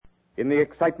In the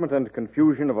excitement and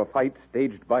confusion of a fight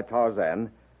staged by Tarzan,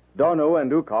 D'Arnot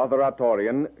and Uka, the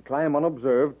Ratorian, climb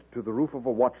unobserved to the roof of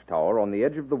a watchtower on the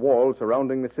edge of the wall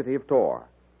surrounding the city of Tohr.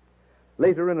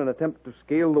 Later, in an attempt to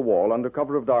scale the wall under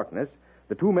cover of darkness,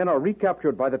 the two men are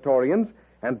recaptured by the Taurians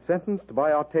and sentenced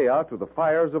by Althea to the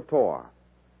Fires of Tohr.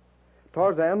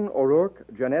 Tarzan, O'Rourke,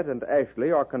 Jeanette, and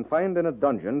Ashley are confined in a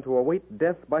dungeon to await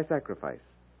death by sacrifice.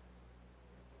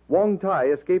 Wong Tai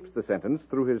escapes the sentence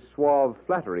through his suave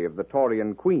flattery of the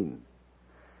Taurian queen.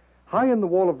 High in the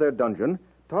wall of their dungeon,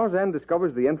 Tarzan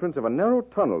discovers the entrance of a narrow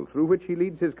tunnel through which he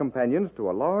leads his companions to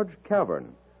a large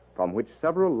cavern from which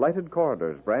several lighted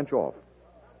corridors branch off.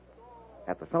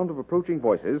 At the sound of approaching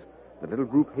voices, the little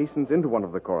group hastens into one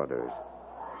of the corridors.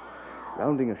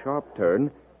 Rounding a sharp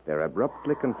turn, they're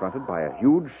abruptly confronted by a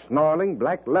huge, snarling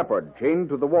black leopard chained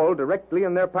to the wall directly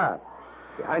in their path.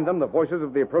 Behind them, the voices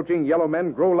of the approaching yellow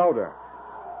men grow louder.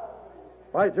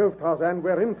 By Jove, Tarzan,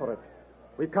 we're in for it.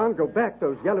 We can't go back.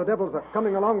 Those yellow devils are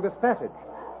coming along this passage.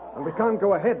 And we can't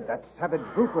go ahead. That savage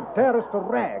brute would tear us to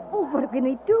rags. Oh, what can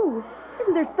we do?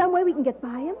 Isn't there some way we can get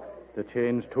by him? The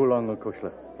chain's too long,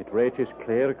 Kushla. It reaches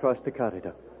clear across the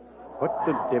corridor. What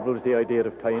the devil's the idea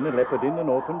of tying a leopard in an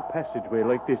open passageway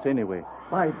like this anyway?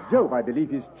 By Jove, I believe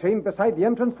he's chained beside the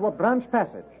entrance to a branch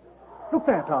passage. Look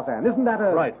there, Tarzan. Isn't that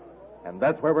a... Right. And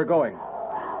that's where we're going.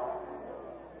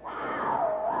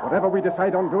 Whatever we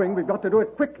decide on doing, we've got to do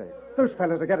it quickly. Those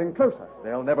fellas are getting closer.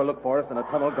 They'll never look for us in a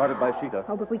tunnel guarded by Sheeta.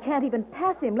 Oh, but we can't even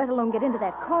pass him, let alone get into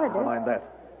that corridor. Never mind that.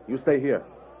 You stay here.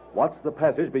 Watch the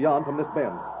passage beyond from this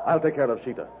bend. I'll take care of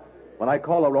Sheeta. When I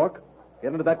call O'Rourke,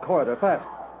 get into that corridor fast.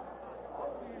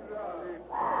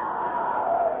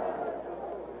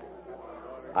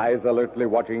 Eyes alertly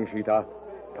watching Sheeta,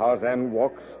 Tarzan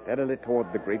walks steadily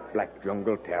toward the great black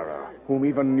jungle terror, whom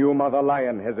even new Mother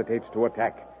Lion hesitates to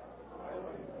attack.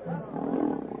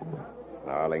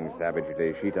 Snarling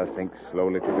savagely, Sheeta sinks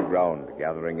slowly to the ground,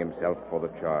 gathering himself for the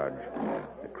charge.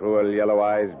 The cruel yellow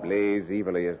eyes blaze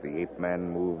evilly as the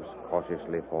ape-man moves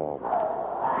cautiously forward.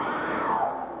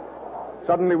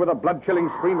 Suddenly, with a blood-chilling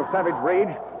scream of savage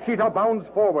rage, Sheeta bounds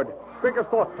forward. Quick as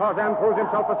thought, Tarzan throws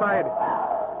himself aside.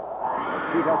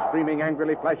 Sheeta, screaming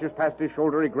angrily, flashes past his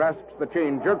shoulder. He grasps the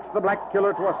chain, jerks the black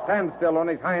killer to a standstill on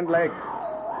his hind legs.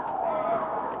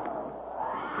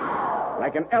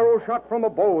 Like an arrow shot from a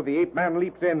bow, the ape-man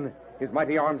leaps in. His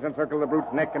mighty arms encircle the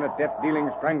brute's neck in a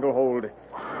death-dealing stranglehold.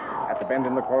 At the bend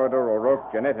in the corridor,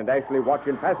 O'Rourke, Jeanette, and Ashley watch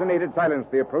in fascinated silence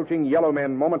the approaching yellow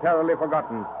men, momentarily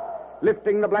forgotten.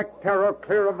 Lifting the black terror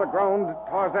clear of the ground,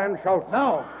 Tarzan shouts,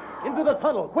 Now! Into the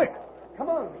tunnel, quick! Come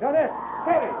on, Jeanette.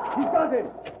 Steady. He's got him.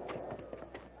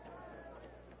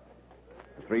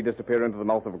 The three disappear into the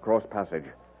mouth of a cross passage.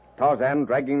 Tarzan,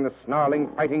 dragging the snarling,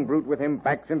 fighting brute with him,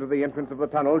 backs into the entrance of the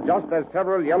tunnel just as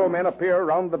several yellow men appear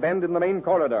around the bend in the main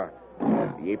corridor.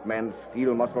 The ape-man's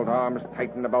steel-muscled arms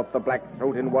tighten about the black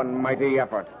throat in one mighty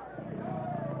effort.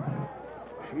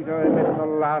 Sheeta emits a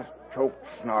last choked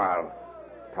snarl.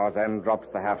 Tarzan drops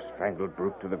the half-strangled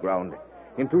brute to the ground.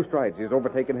 In 2 strides, he has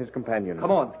overtaken his companion.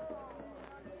 Come on.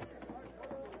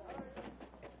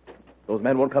 Those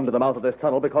men won't come to the mouth of this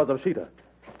tunnel because of Sheeta.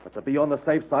 But to be on the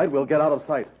safe side, we'll get out of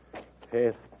sight.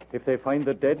 Faith, if they find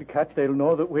the dead cat, they'll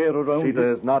know that we're around.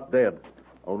 Sheeta is not dead,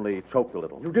 only choked a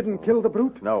little. You didn't kill the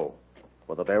brute? No,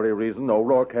 for the very reason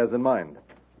O'Rourke has in mind.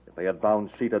 If they had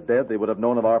found Sheeta dead, they would have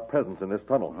known of our presence in this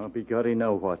tunnel. Oh, begorry,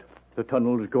 now what? The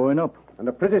tunnel's going up. And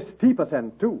a pretty steep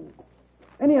ascent, too.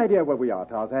 Any idea where we are,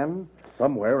 Tarzan?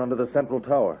 Somewhere under the central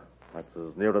tower. That's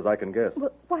as near as I can guess.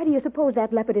 Well, why do you suppose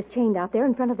that leopard is chained out there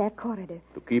in front of that corridor?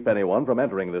 To keep anyone from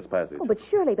entering this passage. Oh, but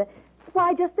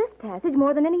why just this passage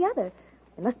more than any other?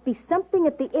 There must be something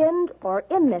at the end or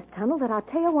in this tunnel that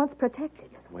Althea wants protected.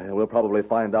 Well, we'll probably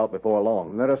find out before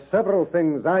long. And there are several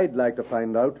things I'd like to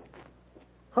find out.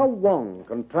 How Wong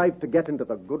contrived to get into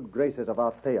the good graces of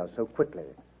Althea so quickly.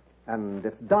 And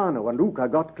if D'Arnot and Uka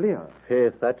got clear.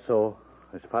 Faith, that's so.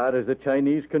 As far as the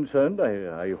Chinese concerned,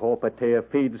 I hope Althea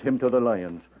feeds him to the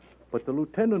lions. But the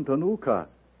lieutenant and Uka,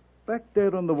 back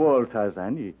there on the wall,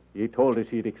 Tarzan, he told us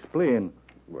he'd explain.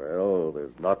 Well,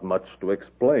 there's not much to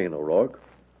explain, O'Rourke.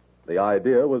 The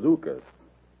idea was Uka's.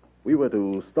 We were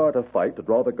to start a fight to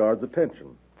draw the guard's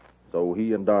attention, so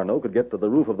he and D'Arnot could get to the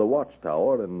roof of the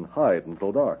watchtower and hide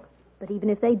until dark. But even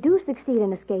if they do succeed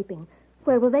in escaping,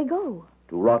 where will they go?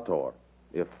 To Rator,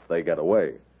 if they get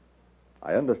away.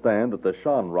 I understand that the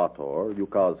Shan Rator,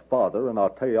 Uka's father, and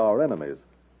Althea are enemies.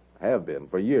 Have been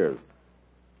for years.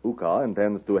 Uka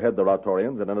intends to head the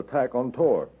Ratorians in an attack on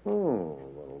Tohr. Oh,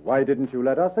 well, why didn't you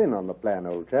let us in on the plan,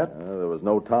 old chap? There was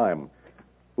no time.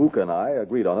 Uka and I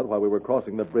agreed on it while we were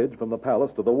crossing the bridge from the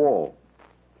palace to the wall.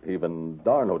 Even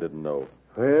D'Arnot didn't know.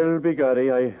 Well,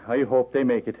 begorry, I hope they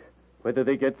make it. Whether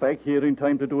they get back here in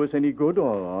time to do us any good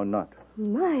or not.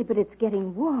 My, but it's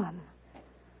getting warm.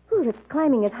 Ooh, the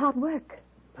climbing is hot work.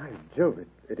 By Jove,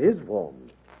 it is warm.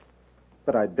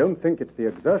 But I don't think it's the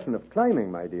exertion of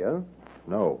climbing, my dear.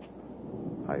 No.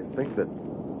 I think that...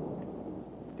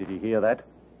 Did you hear that?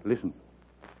 Listen.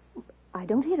 I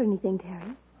don't hear anything,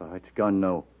 Terry. Oh, it's gone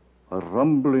now. A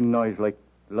rumbling noise like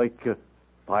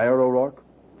Fire, O'Rourke?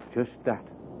 just that.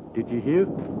 Did you hear?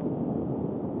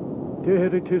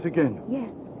 There it is again. Yes.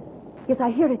 Yes, I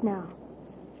hear it now.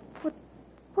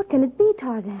 What can it be,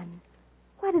 Tarzan?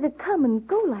 Why did it come and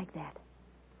go like that?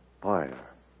 Fire.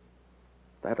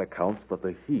 That accounts for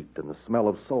the heat and the smell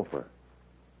of sulfur.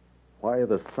 Why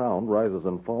the sound rises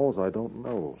and falls, I don't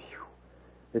know.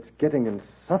 It's getting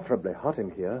insufferably hot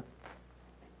in here.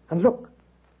 And look,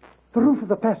 the roof of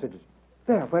the passage,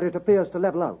 there, where it appears to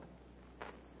level out.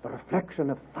 The reflection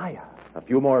of fire. A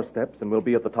few more steps and we'll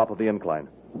be at the top of the incline.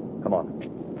 Come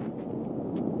on.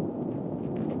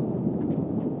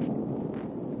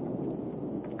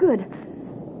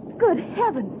 Good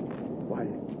heavens. Why,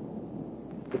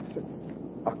 it's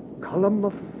a column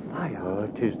of fire. Oh,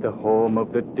 it is the home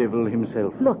of the devil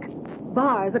himself. Look,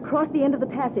 bars across the end of the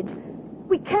passage.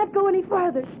 We can't go any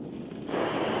farther.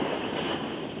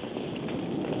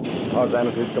 Tarzan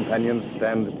and his companions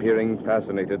stand peering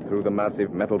fascinated through the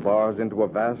massive metal bars into a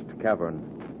vast cavern.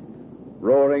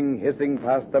 Roaring, hissing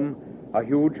past them, a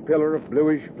huge pillar of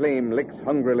bluish flame licks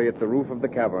hungrily at the roof of the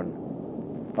cavern.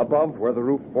 Above, where the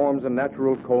roof forms a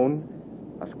natural cone,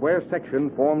 a square section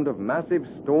formed of massive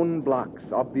stone blocks,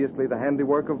 obviously the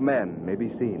handiwork of man, may be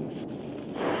seen.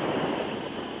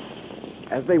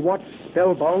 As they watch,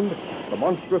 spellbound, the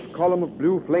monstrous column of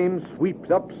blue flame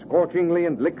sweeps up scorchingly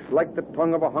and licks like the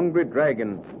tongue of a hungry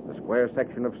dragon the square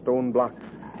section of stone blocks.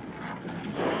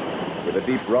 With a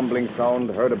deep rumbling sound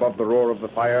heard above the roar of the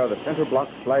fire, the center block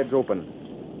slides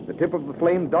open. The tip of the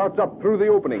flame darts up through the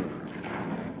opening.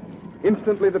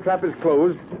 Instantly the trap is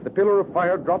closed. The pillar of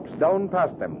fire drops down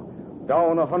past them,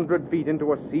 down 100 feet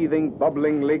into a seething,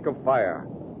 bubbling lake of fire.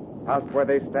 Past where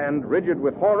they stand, rigid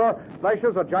with horror,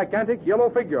 flashes a gigantic yellow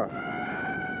figure.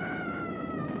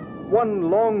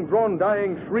 One long-drawn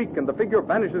dying shriek, and the figure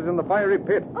vanishes in the fiery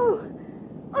pit. Oh,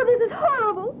 this is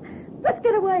horrible. Let's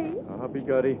get away. Ah,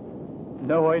 begorry.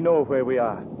 Now I know where we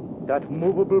are. That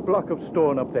movable block of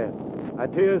stone up there.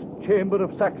 Atea's chamber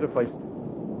of sacrifice.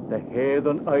 The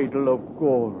heathen idol of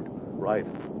gold. Right.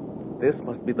 This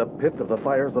must be the pit of the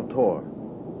Fires of Tohr.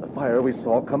 The fire we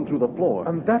saw come through the floor.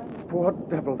 And that poor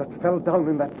devil that fell down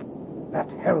in that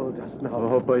hell just now.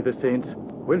 Oh, by the saints.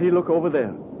 Will you look over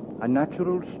there? A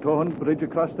natural stone bridge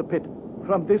across the pit,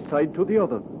 from this side to the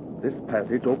other. This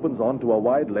passage opens onto a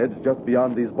wide ledge just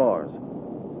beyond these bars.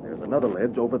 There's another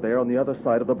ledge over there on the other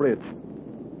side of the bridge.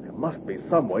 There must be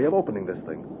some way of opening this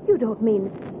thing. You don't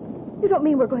mean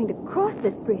we're going to cross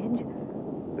this bridge?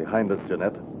 Behind us,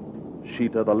 Jeanette,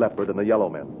 Sheeta the leopard and the yellow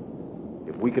men.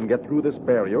 If we can get through this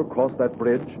barrier, cross that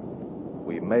bridge,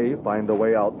 we may find a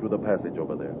way out through the passage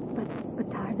over there.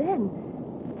 But Tarzan,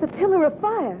 the pillar of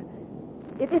fire.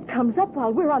 It comes up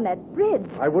while we're on that bridge.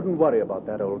 I wouldn't worry about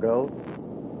that, old girl.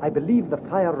 I believe the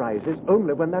fire rises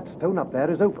only when that stone up there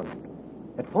is opened.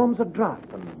 It forms a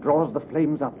draft and draws the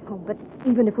flames up. Oh, but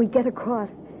even if we get across,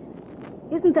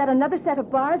 isn't that another set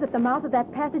of bars at the mouth of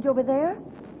that passage over there?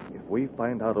 If we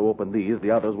find how to open these,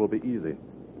 the others will be easy.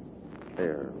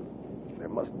 There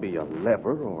must be a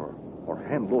lever or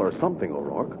handle or something,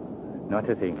 O'Rourke. Not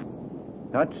a thing.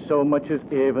 Not so much as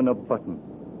even a button.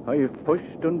 I've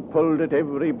pushed and pulled at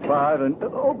every bar and...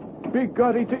 Oh,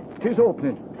 begorry, 'tis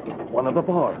opening. One of the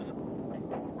bars.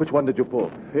 Which one did you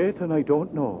pull? Faith, and I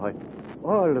don't know.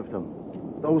 All of them.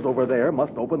 Those over there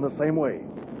must open the same way.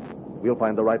 We'll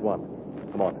find the right one.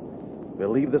 Come on. We'll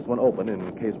leave this one open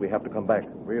in case we have to come back.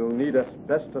 We'll need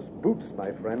asbestos boots,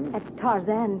 my friend. At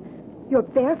Tarzan, your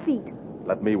bare feet.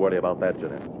 Let me worry about that,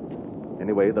 Jeanette.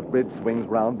 Anyway, the bridge swings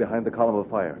round behind the column of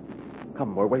fire.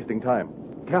 Come, we're wasting time.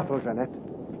 Careful, Jeanette.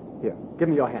 Here, give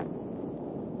me your hand.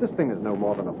 This thing is no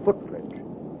more than a footbridge.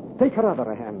 Take her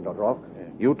other hand, O'Rourke.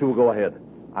 You two go ahead.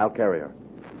 I'll carry her.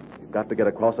 You've got to get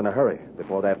across in a hurry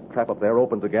before that trap up there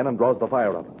opens again and draws the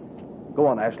fire up. Go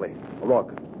on, Ashley.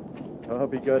 O'Rourke. Oh,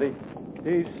 begorry,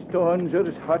 these stones are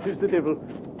as hot as the devil.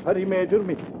 Hurry, Major,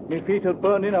 me feet are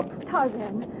burning up.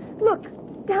 Tarzan, look,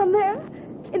 down there,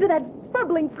 into that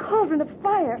bubbling cauldron of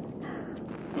fire.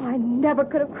 Oh, I never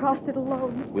could have crossed it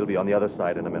alone. We'll be on the other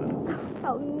side in a minute.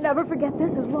 I'll never forget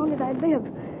this as long as I live.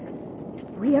 If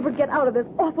we ever get out of this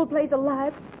awful place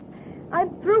alive, I'm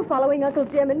through following Uncle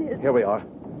Jim and his... Here we are.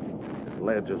 This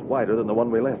ledge is wider than the one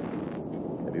we left.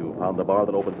 Have you found the bar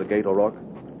that opens the gate, O'Rourke?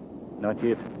 Not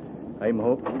yet. I'm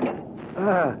hoping.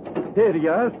 Ah, there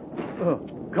you are. Oh,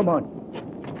 come on.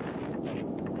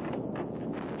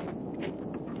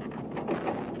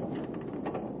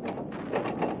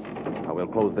 Now we'll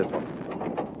close this one.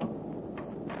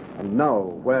 And now,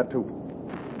 where to?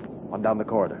 On down the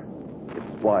corridor.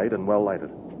 It's wide and well lighted.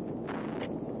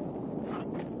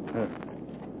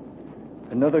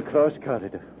 Another cross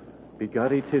corridor.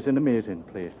 Begorry, 'tis an amazing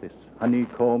place, this.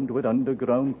 Honeycombed with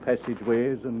underground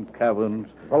passageways and caverns.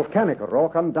 Volcanic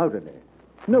rock, undoubtedly.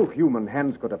 No human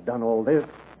hands could have done all this.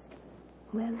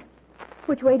 Well,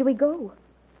 which way do we go?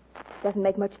 Doesn't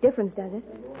make much difference, does it?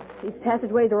 These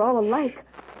passageways are all alike.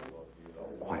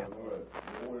 Quiet.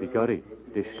 Begorry,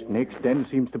 this snake's den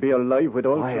seems to be alive with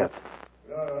all... Quiet.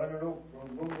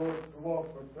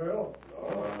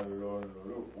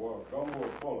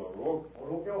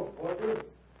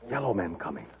 Yellow men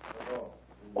coming.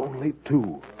 Only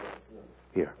 2.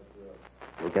 Here.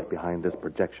 We'll get behind this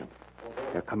projection.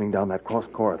 They're coming down that cross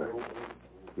corridor.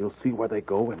 We'll see where they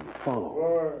go and follow.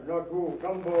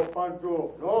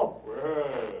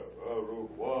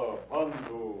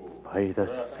 By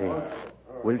the saints.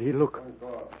 Will he look?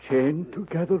 Chained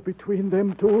together between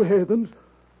them 2 heathens,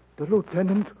 the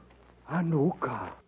lieutenant and Uka.